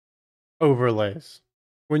Overlays.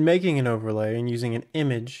 When making an overlay and using an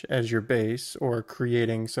image as your base or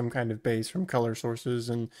creating some kind of base from color sources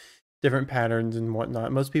and different patterns and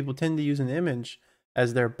whatnot, most people tend to use an image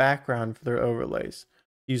as their background for their overlays.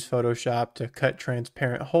 Use Photoshop to cut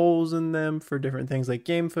transparent holes in them for different things like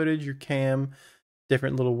game footage, your cam,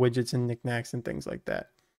 different little widgets and knickknacks and things like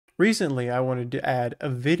that. Recently, I wanted to add a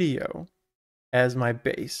video as my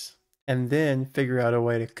base and then figure out a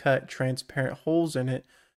way to cut transparent holes in it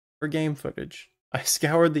for game footage. I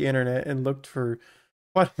scoured the internet and looked for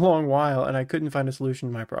quite a long while and I couldn't find a solution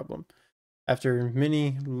to my problem. After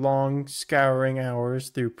many long scouring hours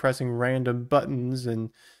through pressing random buttons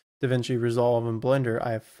in Davinci Resolve and Blender,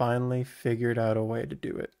 I have finally figured out a way to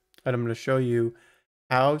do it. And I'm going to show you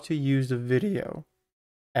how to use a video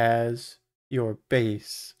as your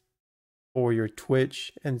base for your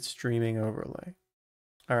Twitch and streaming overlay.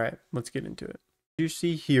 All right, let's get into it. You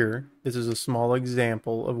see here, this is a small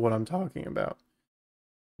example of what I'm talking about.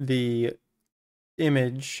 The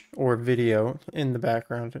image or video in the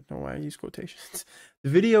background, I don't know why I use quotations. The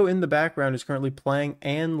video in the background is currently playing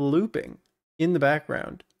and looping in the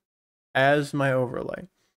background as my overlay.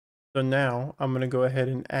 So now I'm going to go ahead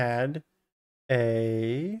and add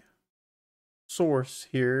a source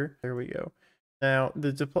here. There we go. Now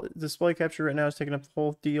the display capture right now is taking up the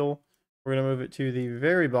whole deal. We're going to move it to the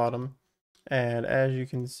very bottom. And as you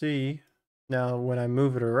can see, now when I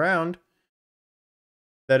move it around,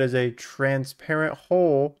 that is a transparent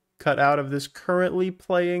hole cut out of this currently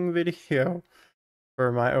playing video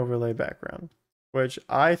for my overlay background, which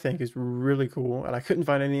I think is really cool. And I couldn't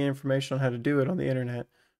find any information on how to do it on the internet.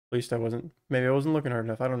 At least maybe I wasn't looking hard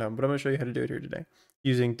enough. I don't know, but I'm going to show you how to do it here today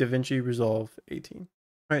using Davinci Resolve 18.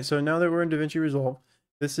 All right, so now that we're in Davinci Resolve,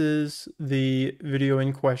 this is the video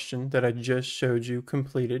in question that I just showed you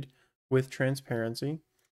completed with transparency.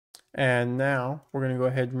 And now we're going to go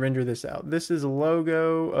ahead and render this out. This is a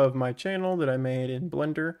logo of my channel that I made in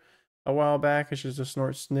Blender a while back. It's just a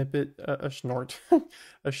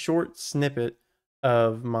short snippet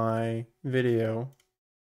of my video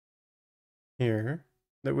here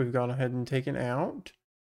that we've gone ahead and taken out.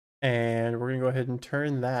 And we're going to go ahead and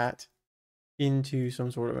turn that into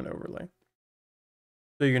some sort of an overlay.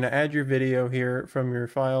 So you're going to add your video here from your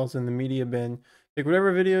files in the media bin. Pick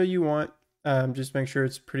whatever video you want. Just make sure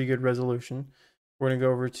it's pretty good resolution. We're going to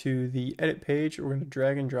go over to the edit page. We're going to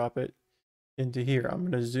drag and drop it into here. I'm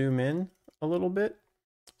going to zoom in a little bit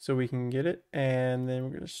so we can get it. And then we're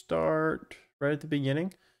going to start right at the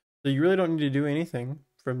beginning. So you really don't need to do anything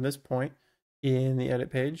from this point in the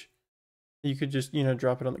edit page. You could just,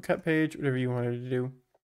 drop it on the cut page, whatever you wanted to do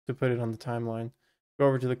to put it on the timeline. Go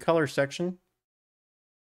over to the color section.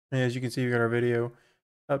 And as you can see, we got our video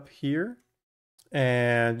up here.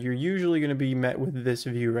 And you're usually going to be met with this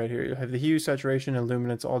view right here. You'll have the hue, saturation, and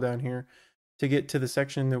luminance all down here. To get to the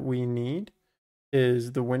section that we need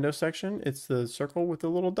is the window section. It's the circle with the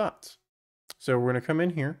little dots. So we're going to come in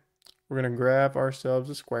here. We're going to grab ourselves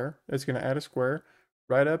a square. It's going to add a square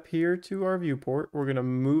right up here to our viewport. We're going to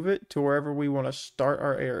move it to wherever we want to start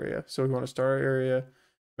our area. So we want to start our area,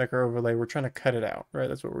 make our overlay. We're trying to cut it out, right?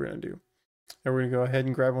 That's what we're going to do. And we're going to go ahead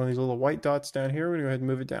and grab one of these little white dots down here. We're going to go ahead and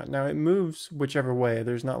move it down. Now it moves whichever way.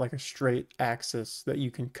 There's not like a straight axis that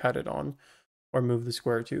you can cut it on or move the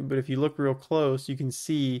square to. But if you look real close, you can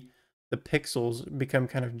see the pixels become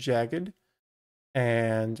kind of jagged.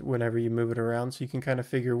 And whenever you move it around, so you can kind of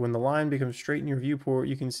figure when the line becomes straight in your viewport,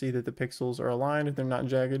 you can see that the pixels are aligned and they're not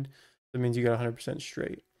jagged. That means you got 100%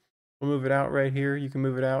 straight. We'll move it out right here. You can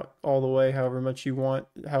move it out all the way however much you want,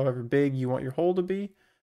 however big you want your hole to be.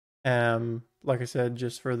 Like I said,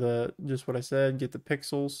 just what I said, get the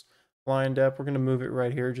pixels lined up. We're going to move it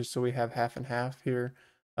right here just so we have half and half here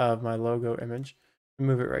of my logo image and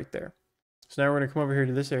move it right there. So now we're going to come over here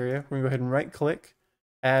to this area. We're going to go ahead and right click,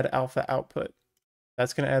 add alpha output.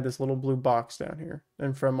 That's going to add this little blue box down here.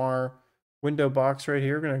 And from our window box right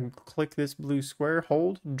here, we're going to click this blue square,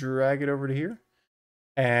 hold, drag it over to here.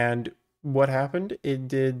 And what happened? It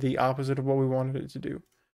did the opposite of what we wanted it to do,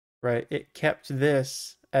 right? It kept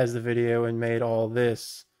this as the video and made all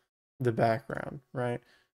this the background, right?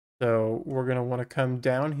 So we're going to want to come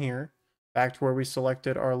down here back to where we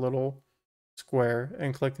selected our little square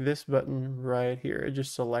and click this button right here. It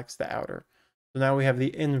just selects the outer. So now we have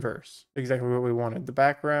the inverse, exactly what we wanted. The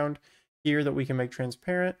background here that we can make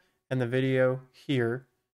transparent and the video here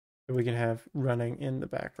that we can have running in the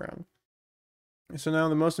background. So now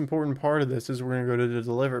the most important part of this is we're going to go to the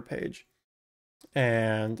deliver page.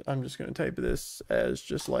 And I'm just going to type this as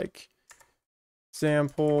just like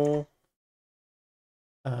sample.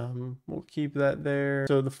 We'll keep that there.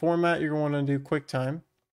 So the format, you're going to do QuickTime.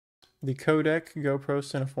 The codec, GoPro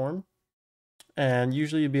Cineform. And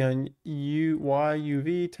usually it'd be on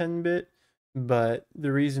YUV 10-bit, but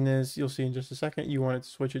the reason is, you'll see in just a second, you want it to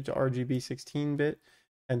switch it to RGB 16-bit,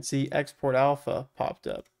 and see export alpha popped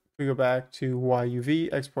up. If we go back to YUV,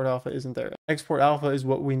 export alpha isn't there. Export alpha is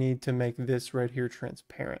what we need to make this right here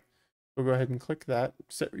transparent. We'll go ahead and click that,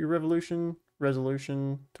 set your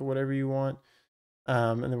resolution to whatever you want.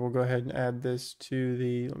 And then we'll go ahead and add this to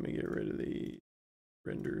the, let me get rid of the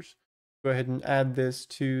renders. Go ahead and add this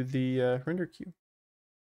to the render queue.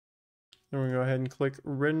 Then we go ahead and click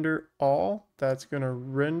render all. That's going to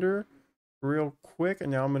render real quick.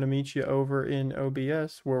 And now I'm going to meet you over in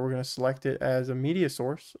OBS, where we're going to select it as a media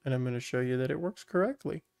source. And I'm going to show you that it works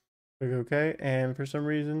correctly. Click OK. And for some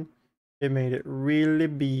reason, it made it really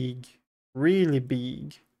big. Really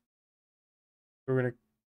big. We're going to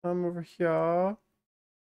come over here. Go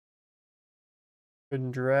ahead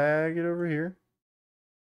and drag it over here.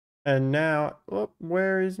 And now, oh,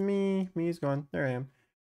 where is me? Me's gone. There I am.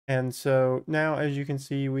 And so now, as you can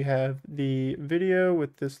see, we have the video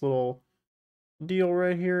with this little deal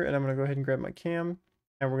right here. And I'm going to go ahead and grab my cam.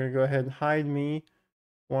 And we're going to go ahead and hide me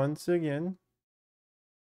once again.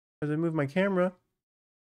 As I move my camera.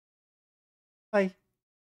 Hi.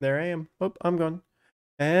 There I am. Oh, I'm gone.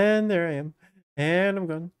 And there I am. And I'm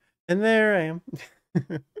gone. And there I am.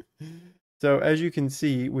 So as you can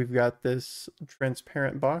see, we've got this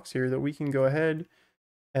transparent box here that we can go ahead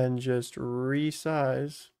and just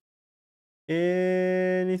resize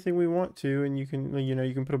anything we want to. And you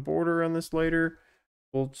can put a border on this later.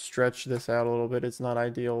 We'll stretch this out a little bit. It's not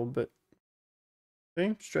ideal, but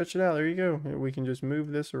see, stretch it out. There you go. We can just move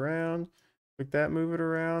this around, like that, move it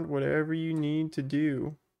around, whatever you need to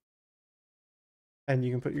do. And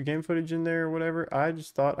you can put your game footage in there or whatever. I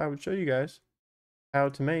just thought I would show you guys how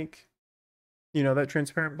to make, that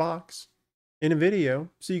transparent box in a video,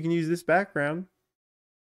 so you can use this background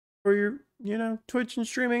for your, Twitch and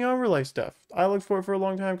streaming overlay stuff. I looked for it for a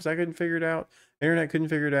long time because I couldn't figure it out. The internet couldn't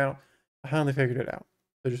figure it out. I finally figured it out.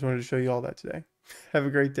 I just wanted to show you all that today. Have a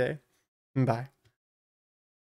great day. Bye.